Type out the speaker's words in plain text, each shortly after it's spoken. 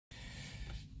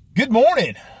Good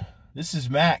morning. This is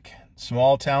Mac,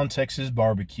 Small Town Texas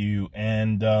Barbecue,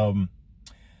 and I've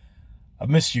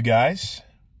missed you guys.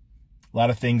 A lot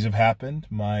of things have happened.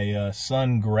 My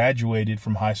son graduated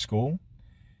from high school.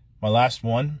 My last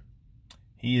one.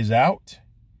 He is out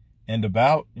and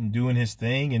about and doing his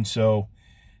thing, and so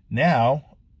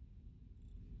now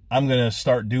I'm going to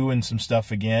start doing some stuff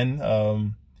again.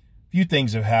 A few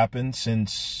things have happened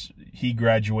since he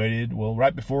graduated. Well,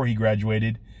 right before he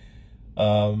graduated,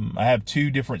 I have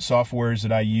two different softwares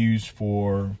that I use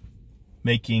for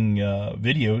making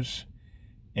videos,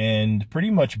 and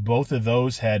pretty much both of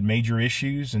those had major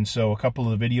issues, and so a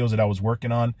couple of the videos that I was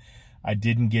working on I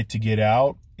didn't get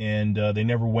out, and they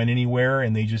never went anywhere,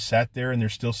 and they just sat there, and they're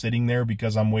still sitting there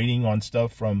because I'm waiting on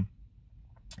stuff from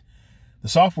the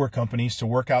software companies to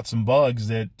work out some bugs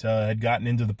that had gotten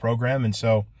into the program. And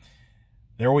so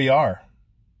there we are.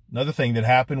 Another thing that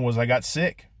happened was I got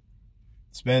sick.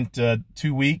 Spent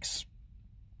 2 weeks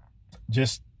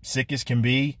just sick as can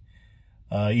be,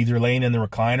 either laying in the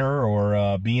recliner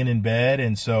or being in bed.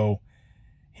 And so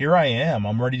here I am.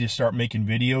 I'm ready to start making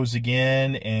videos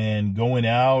again and going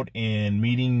out and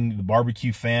meeting the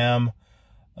barbecue fam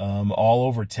all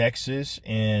over Texas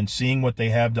and seeing what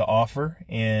they have to offer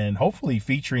and hopefully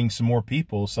featuring some more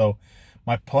people. So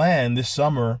my plan this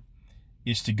summer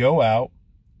is to go out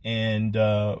and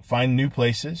find new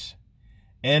places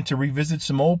and to revisit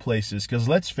some old places, because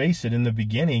let's face it, in the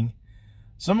beginning,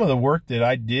 some of the work that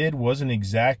I did wasn't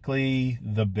exactly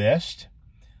the best.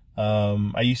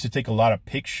 I used to take a lot of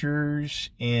pictures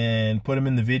and put them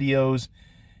in the videos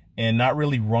and not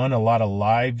really run a lot of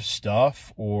live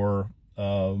stuff or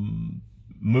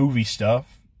movie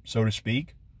stuff, so to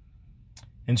speak.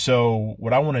 And so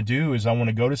what I want to do is I want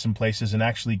to go to some places and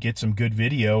actually get some good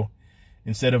video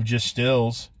instead of just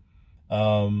stills.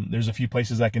 There's a few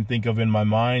places I can think of in my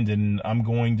mind, and I'm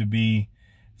going to be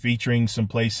featuring some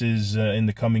places in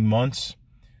the coming months.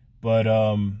 But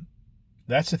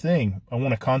that's the thing. I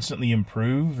want to constantly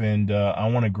improve, and I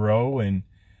want to grow, and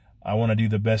I want to do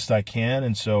the best I can.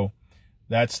 And so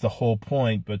that's the whole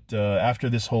point. But after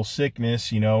this whole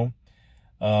sickness, you know,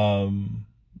 I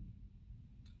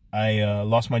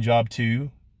lost my job too.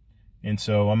 And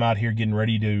so I'm out here getting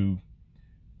ready to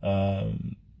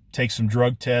take some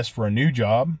drug tests for a new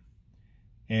job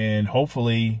and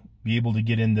hopefully be able to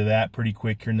get into that pretty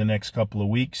quick here in the next couple of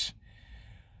weeks.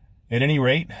 At any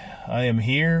rate, I am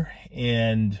here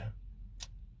and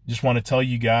just want to tell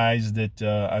you guys that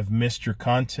I've missed your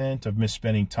content. I've missed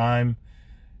spending time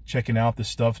checking out the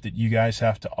stuff that you guys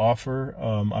have to offer.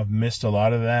 I've missed a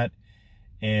lot of that,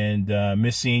 and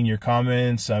miss seeing your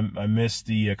comments. I missed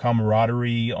the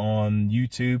camaraderie on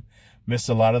YouTube, missed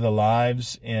a lot of the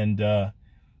lives, and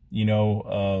you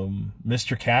know,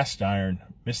 Mr. Cast Iron,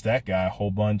 missed that guy a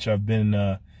whole bunch. I've been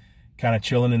kind of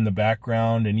chilling in the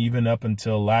background, and even up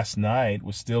until last night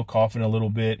was still coughing a little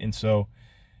bit. And so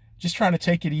just trying to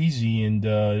take it easy and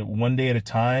one day at a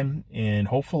time, and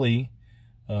hopefully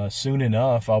soon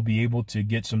enough I'll be able to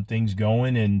get some things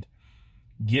going and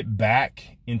get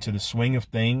back into the swing of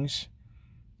things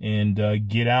and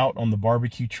get out on the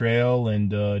barbecue trail and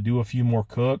do a few more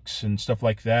cooks and stuff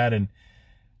like that. And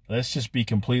let's just be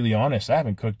completely honest, I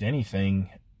haven't cooked anything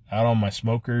out on my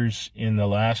smokers in the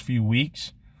last few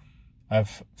weeks.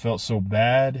 I've felt so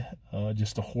bad,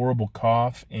 just a horrible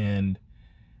cough, and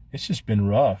it's just been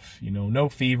rough. You know, no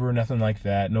fever, nothing like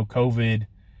that, no COVID.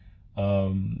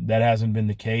 That hasn't been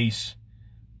the case,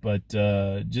 but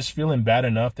just feeling bad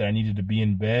enough that I needed to be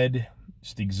in bed,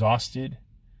 just exhausted,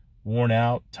 worn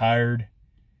out, tired,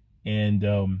 and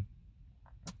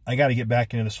I got to get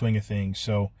back into the swing of things.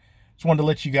 So just wanted to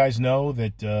let you guys know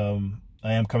that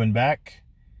I am coming back,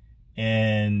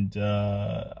 and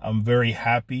I'm very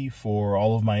happy for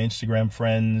all of my Instagram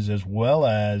friends as well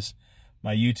as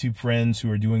my YouTube friends who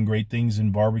are doing great things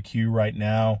in barbecue right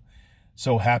now.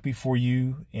 So happy for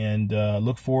you, and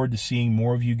look forward to seeing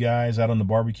more of you guys out on the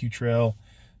barbecue trail.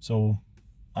 So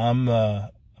I'm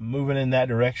moving in that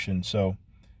direction. So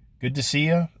good to see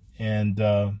you, and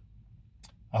I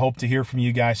hope to hear from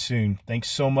you guys soon.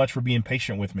 Thanks so much for being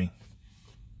patient with me.